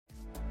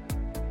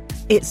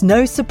It's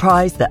no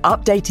surprise that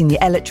updating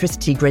the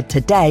electricity grid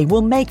today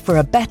will make for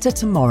a better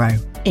tomorrow.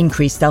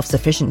 Increased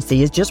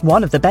self-sufficiency is just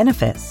one of the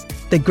benefits.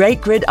 The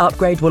Great Grid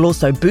Upgrade will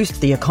also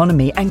boost the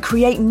economy and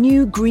create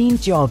new green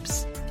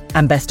jobs.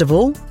 And best of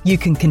all, you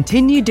can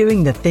continue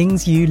doing the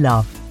things you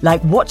love,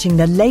 like watching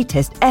the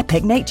latest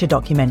epic nature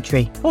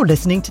documentary or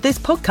listening to this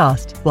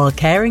podcast while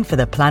caring for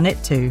the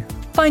planet too.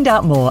 Find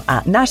out more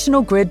at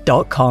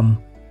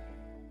nationalgrid.com.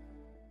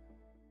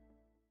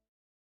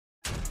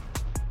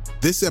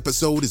 This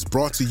episode is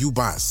brought to you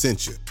by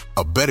Essentia.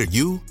 A better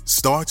you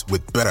starts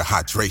with better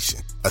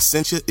hydration.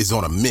 Essentia is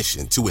on a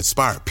mission to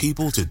inspire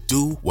people to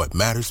do what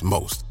matters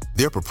most.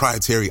 Their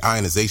proprietary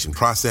ionization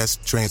process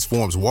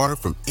transforms water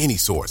from any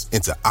source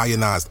into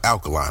ionized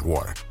alkaline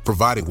water,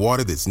 providing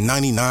water that's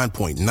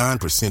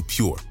 99.9%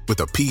 pure with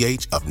a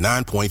pH of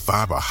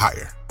 9.5 or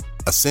higher.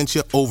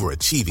 Essentia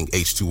overachieving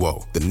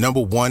H2O, the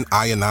 #1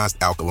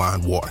 ionized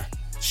alkaline water.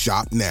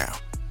 Shop now.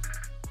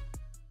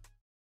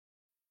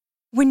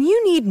 When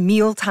you need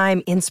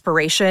mealtime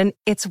inspiration,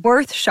 it's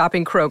worth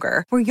shopping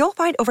Kroger, where you'll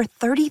find over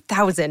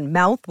 30,000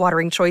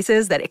 mouth-watering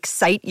choices that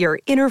excite your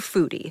inner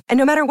foodie. And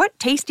no matter what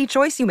tasty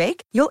choice you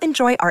make, you'll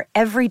enjoy our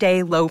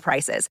everyday low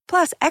prices,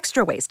 plus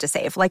extra ways to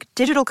save, like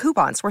digital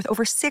coupons worth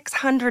over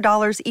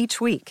 $600 each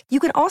week. You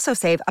can also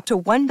save up to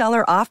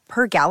 $1 off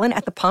per gallon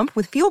at the pump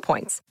with fuel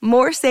points.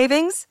 More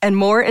savings and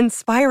more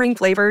inspiring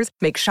flavors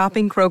make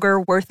shopping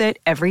Kroger worth it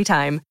every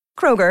time.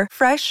 Kroger,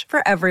 fresh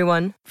for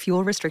everyone.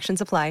 Fuel restrictions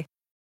apply.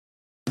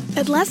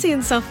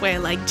 Atlassian software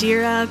like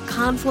Jira,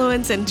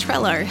 Confluence, and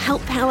Trello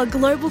help power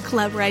global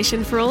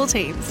collaboration for all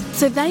teams,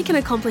 so they can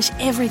accomplish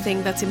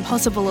everything that's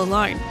impossible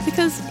alone.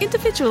 Because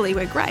individually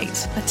we're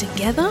great, but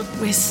together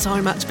we're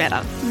so much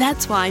better.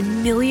 That's why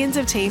millions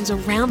of teams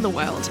around the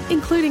world,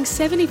 including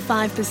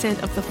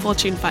 75% of the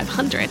Fortune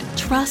 500,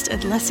 trust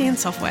Atlassian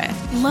software.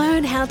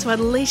 Learn how to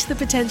unleash the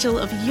potential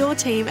of your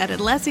team at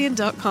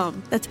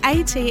Atlassian.com. That's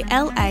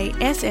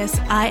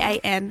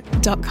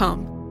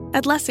Atlassian.com.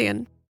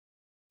 Atlassian.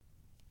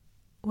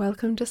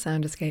 Welcome to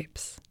Sound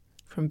Escapes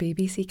from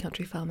BBC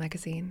Countryfile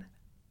magazine.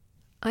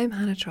 I'm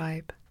Hannah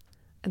Tribe,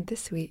 and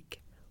this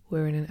week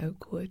we're in an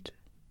oak wood.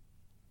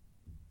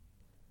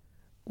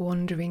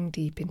 Wandering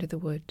deep into the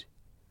wood,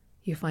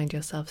 you find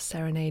yourself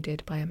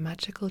serenaded by a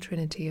magical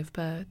trinity of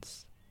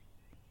birds.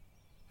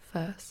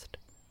 First,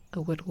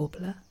 a wood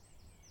warbler,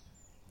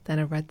 then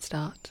a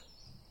redstart,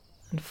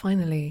 and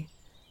finally,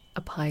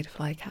 a pied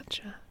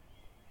flycatcher.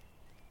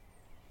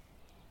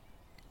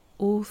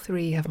 All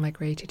three have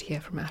migrated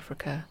here from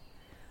Africa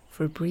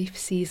for a brief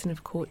season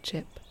of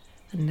courtship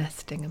and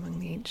nesting among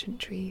the ancient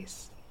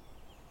trees.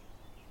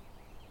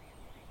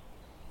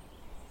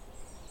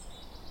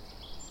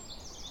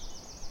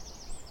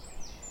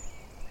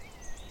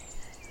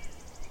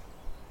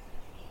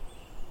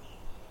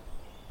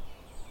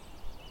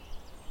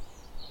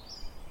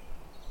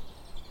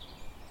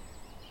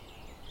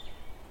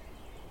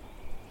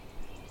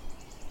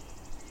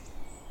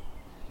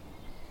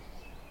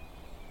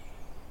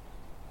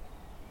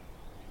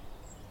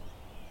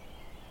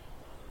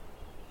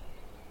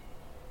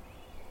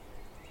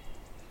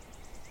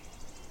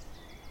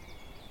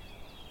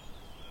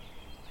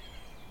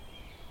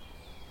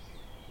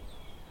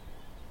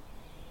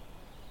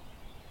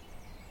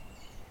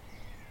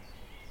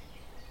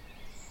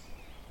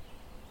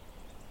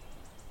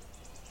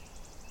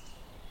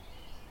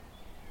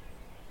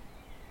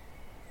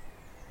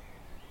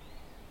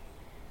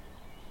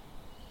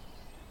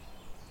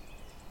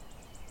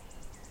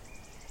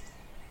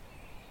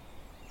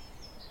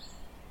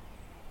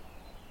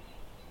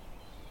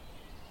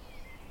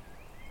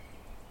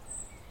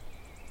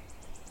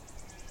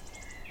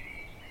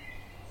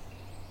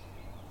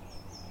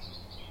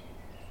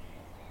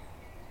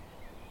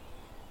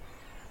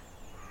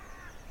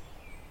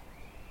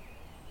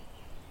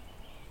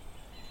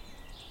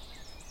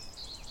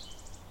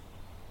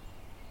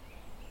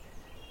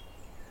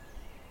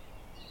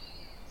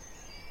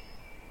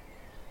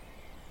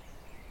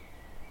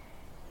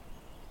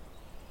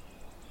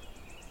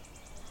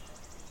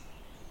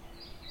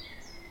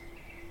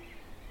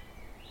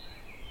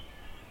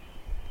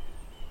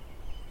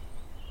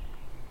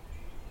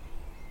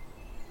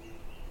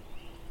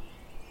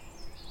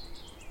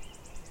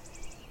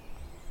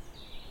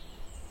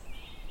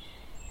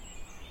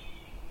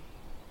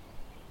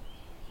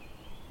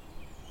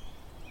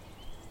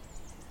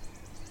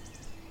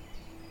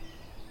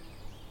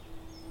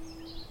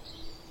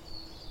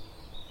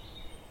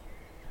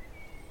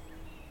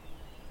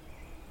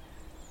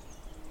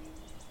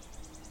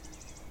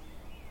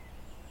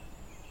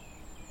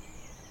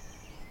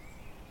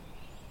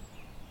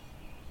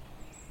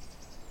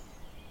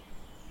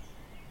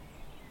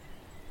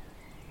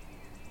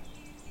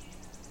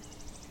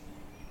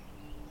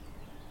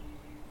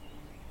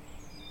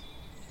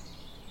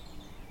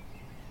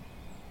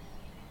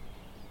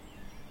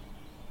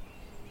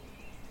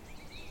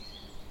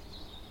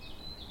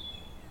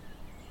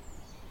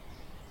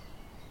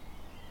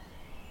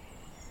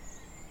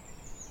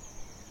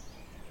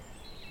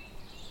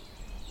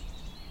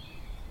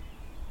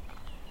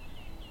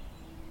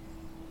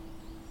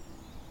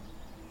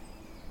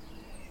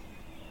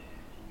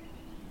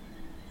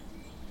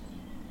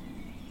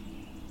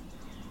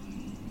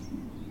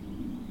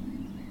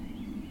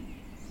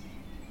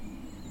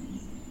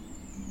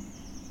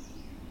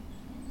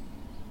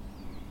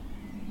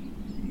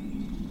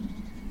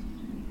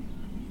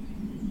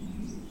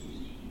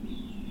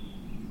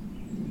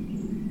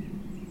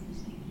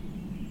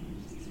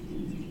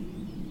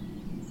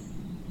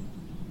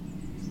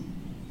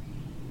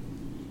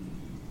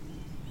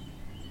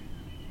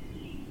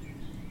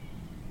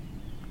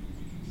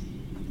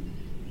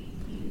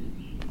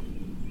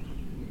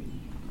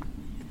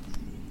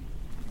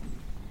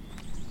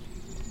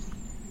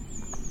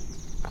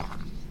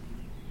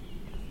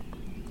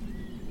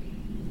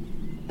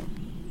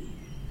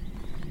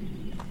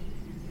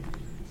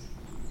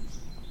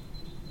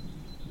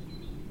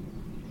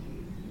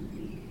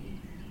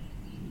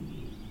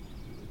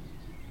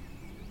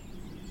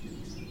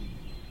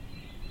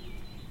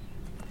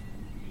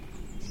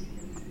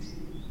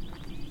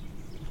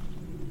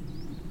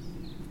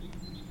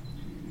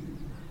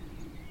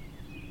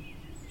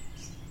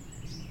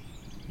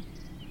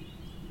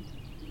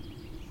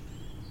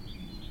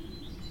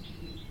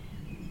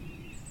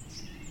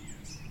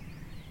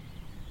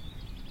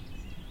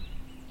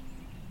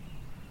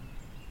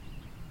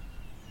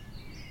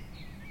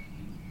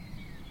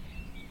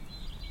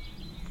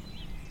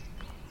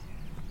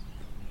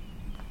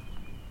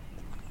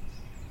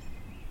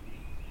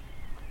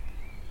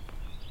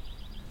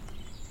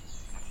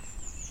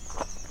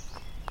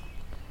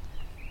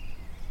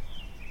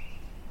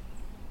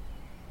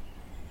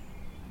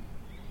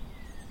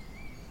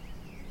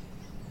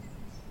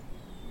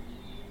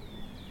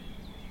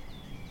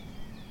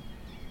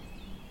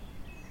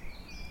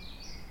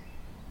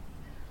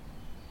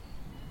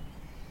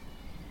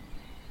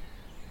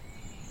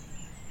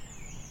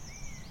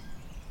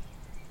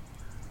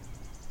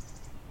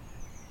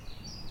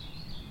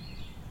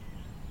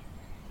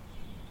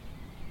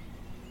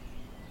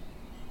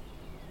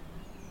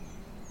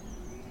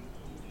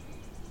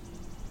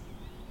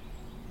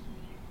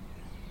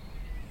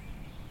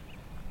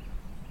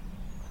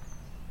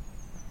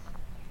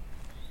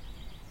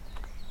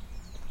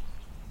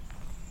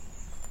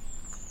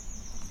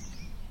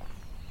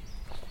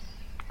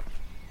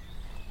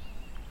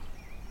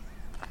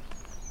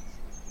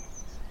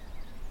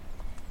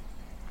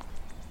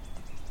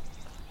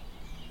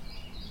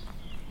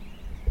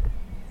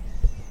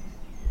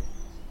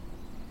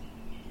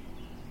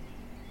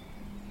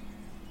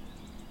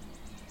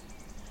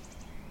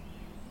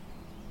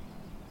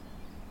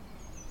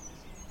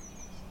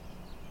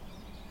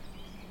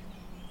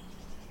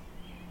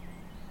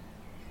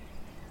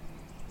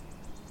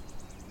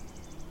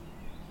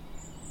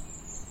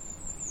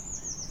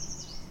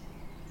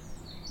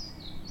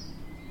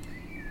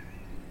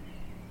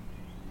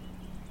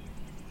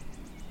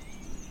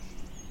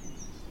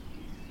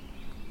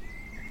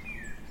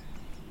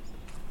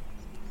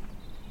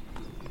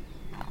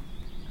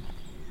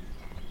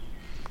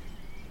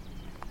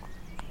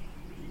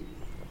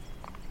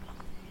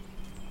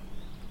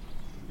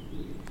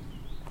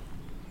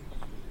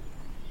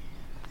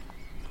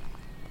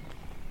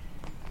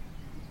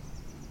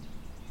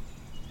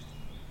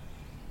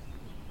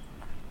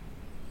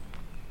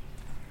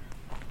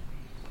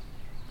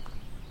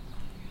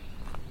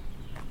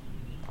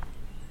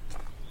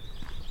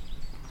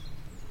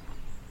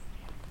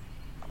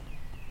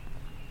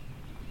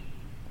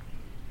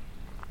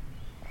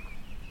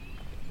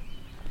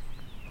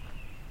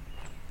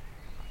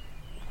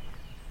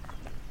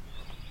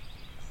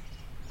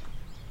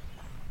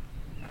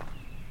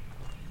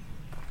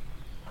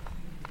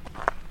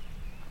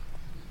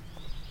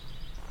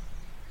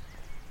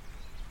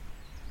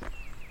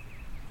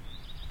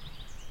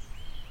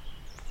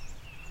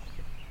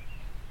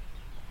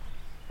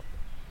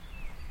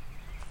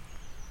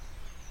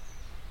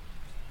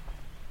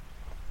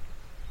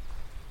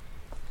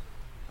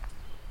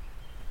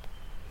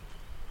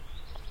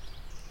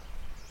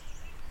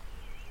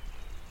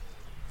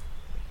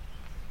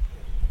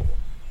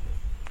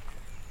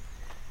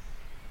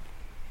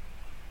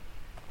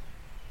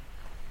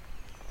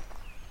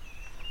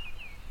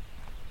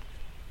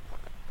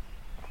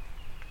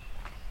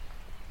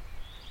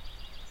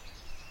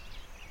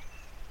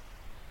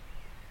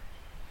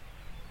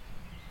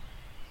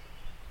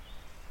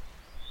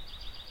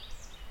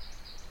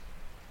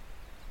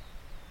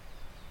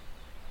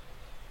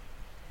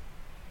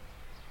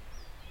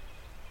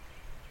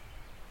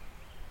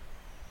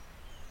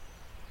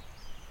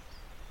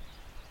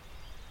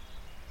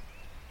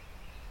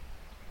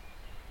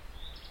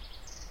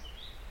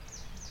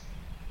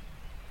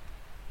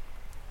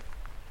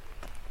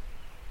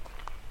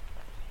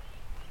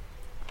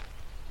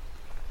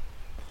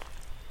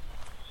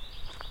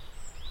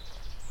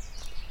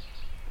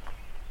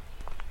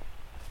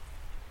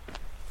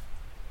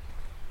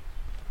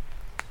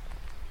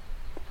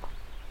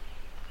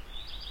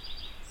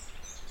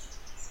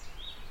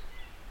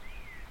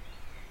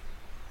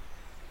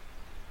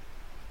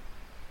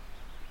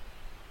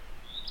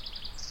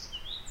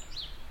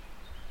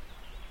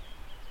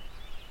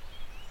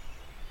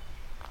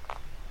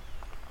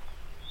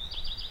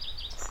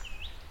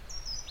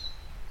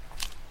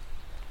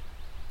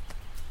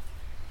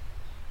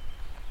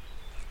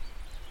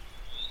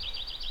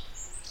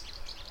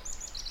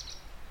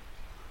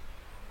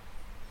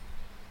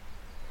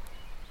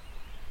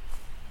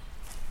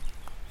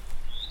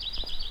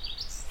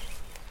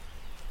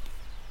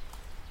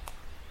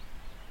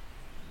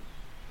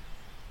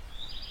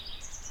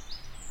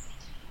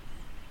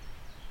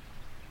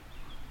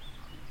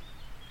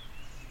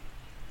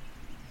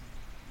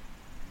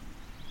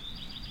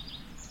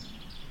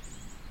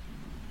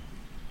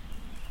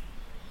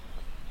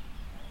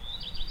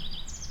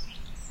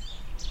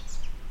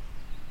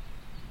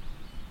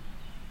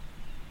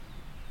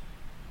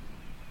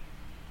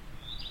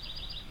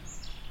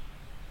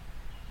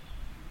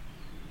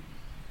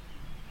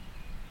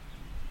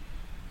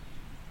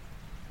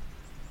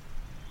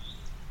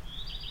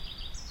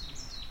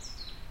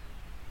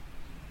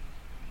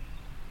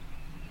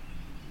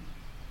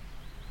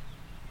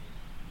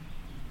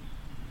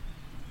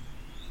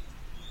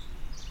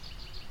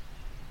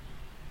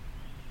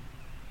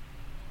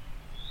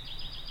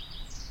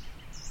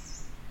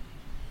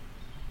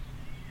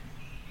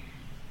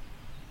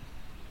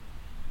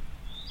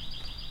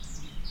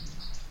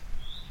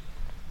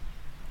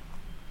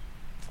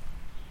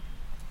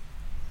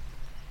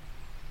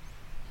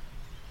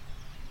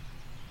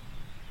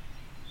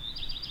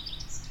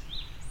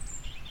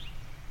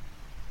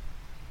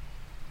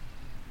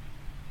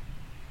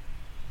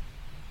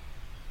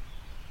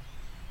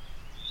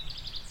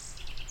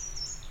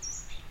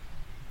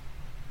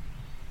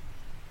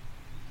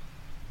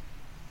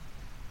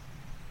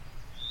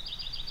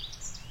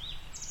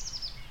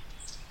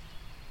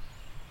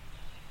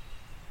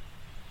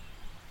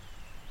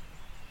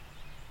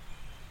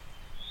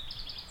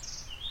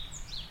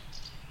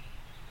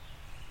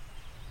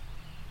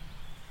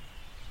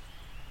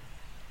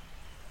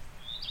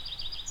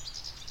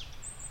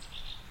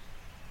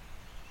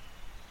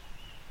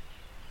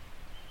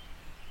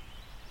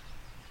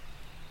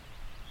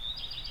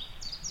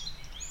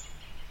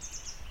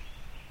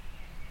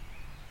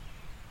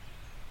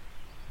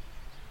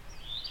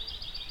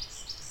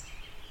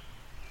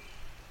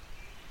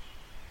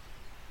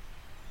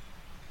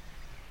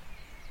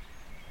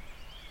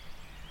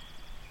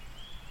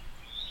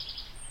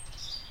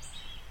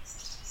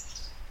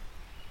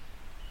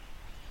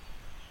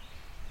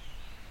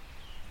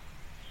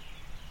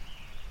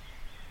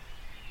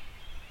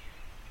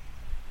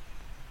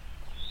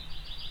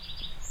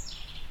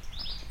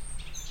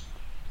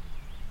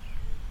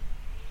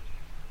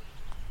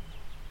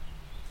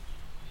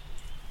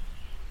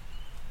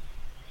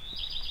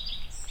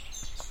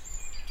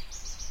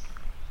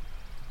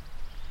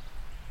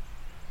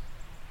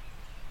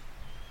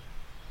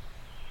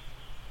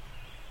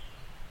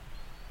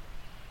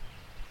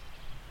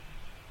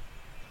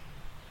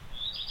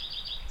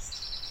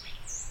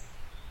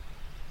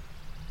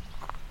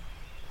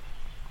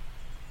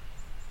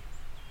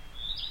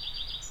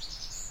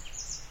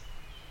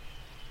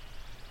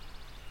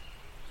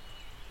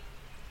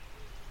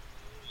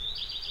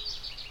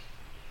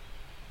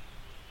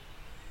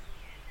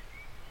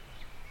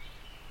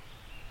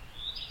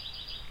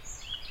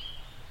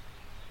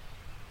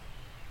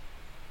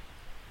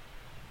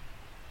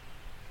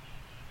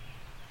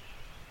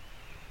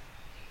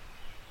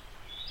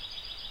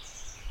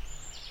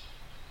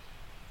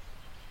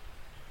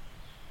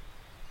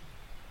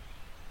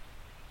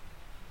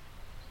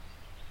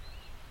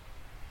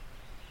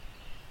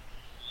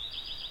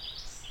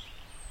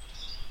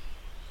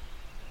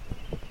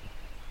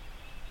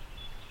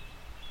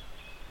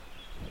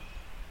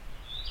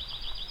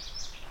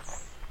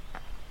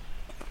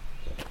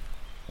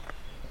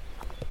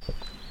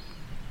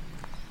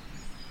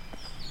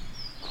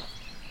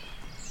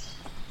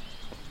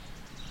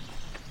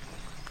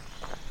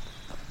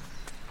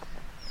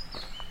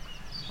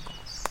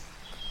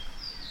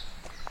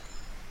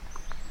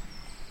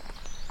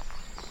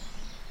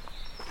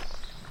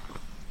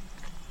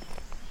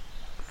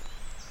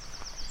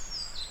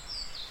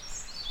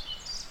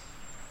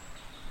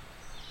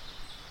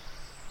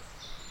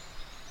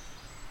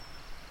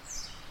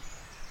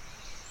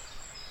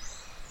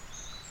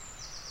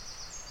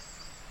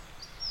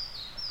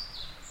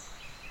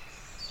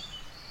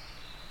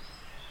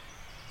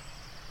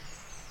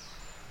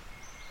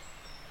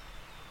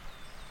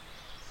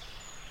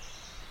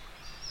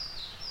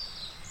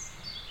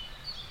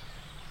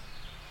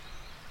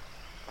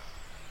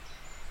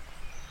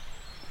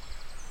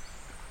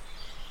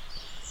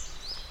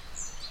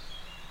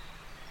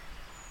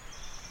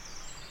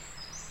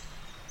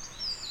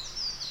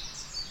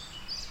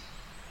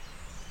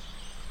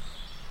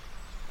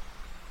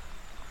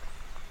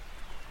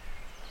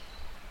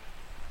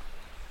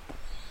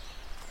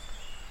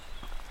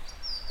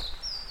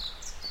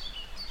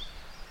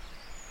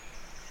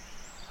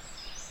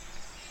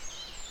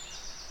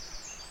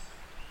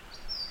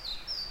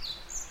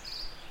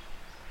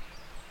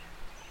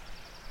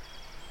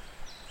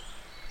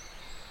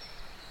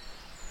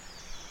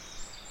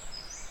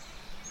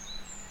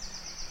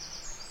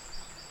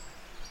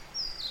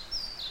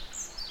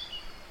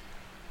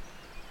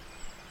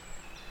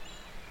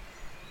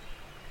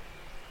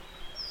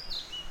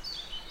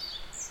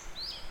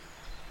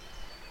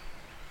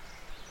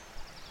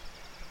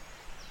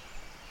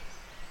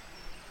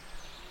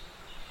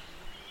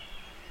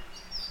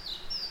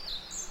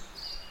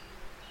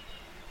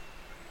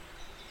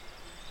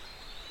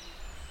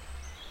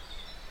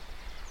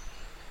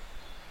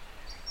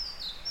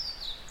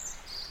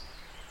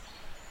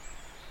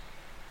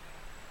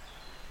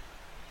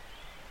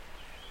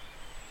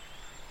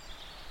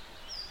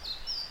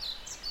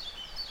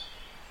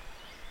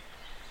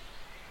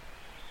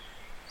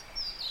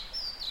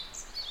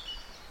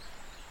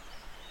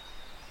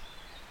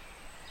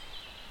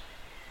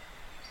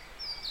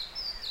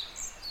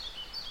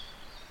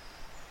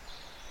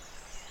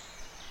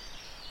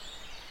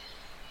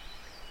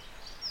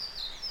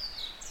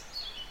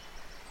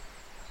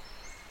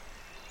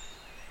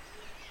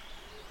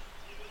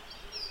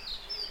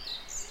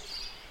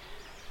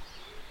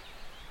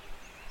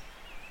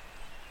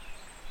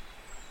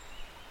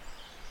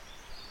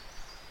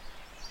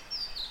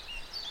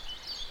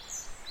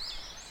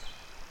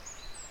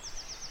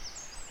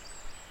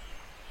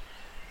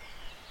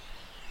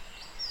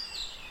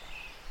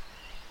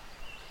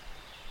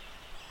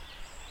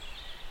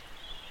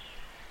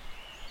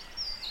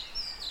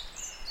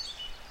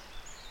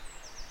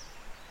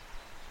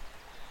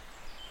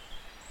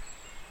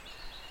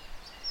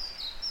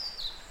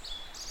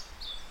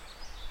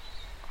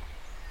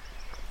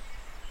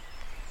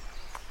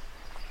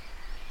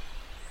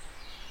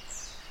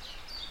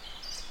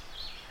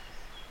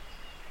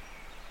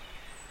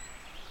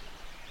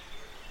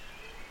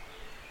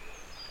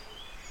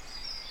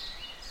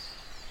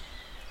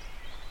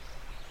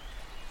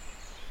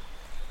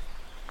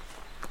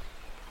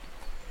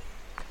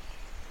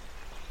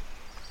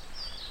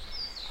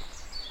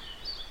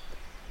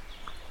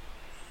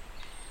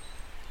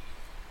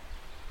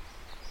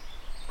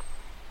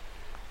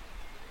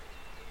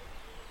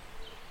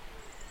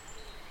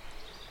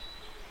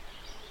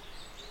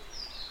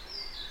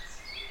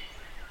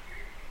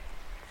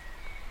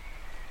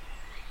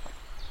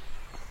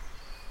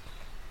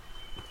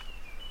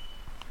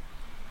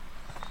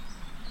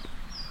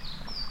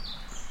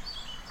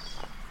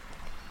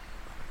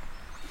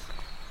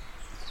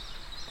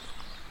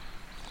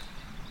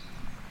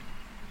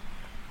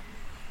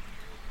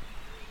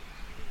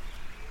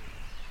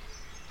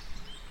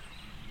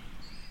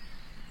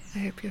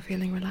 hope you're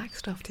feeling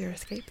relaxed after your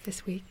escape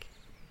this week.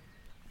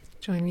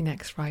 Join me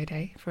next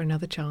Friday for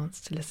another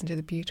chance to listen to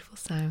the beautiful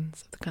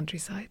sounds of the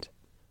countryside.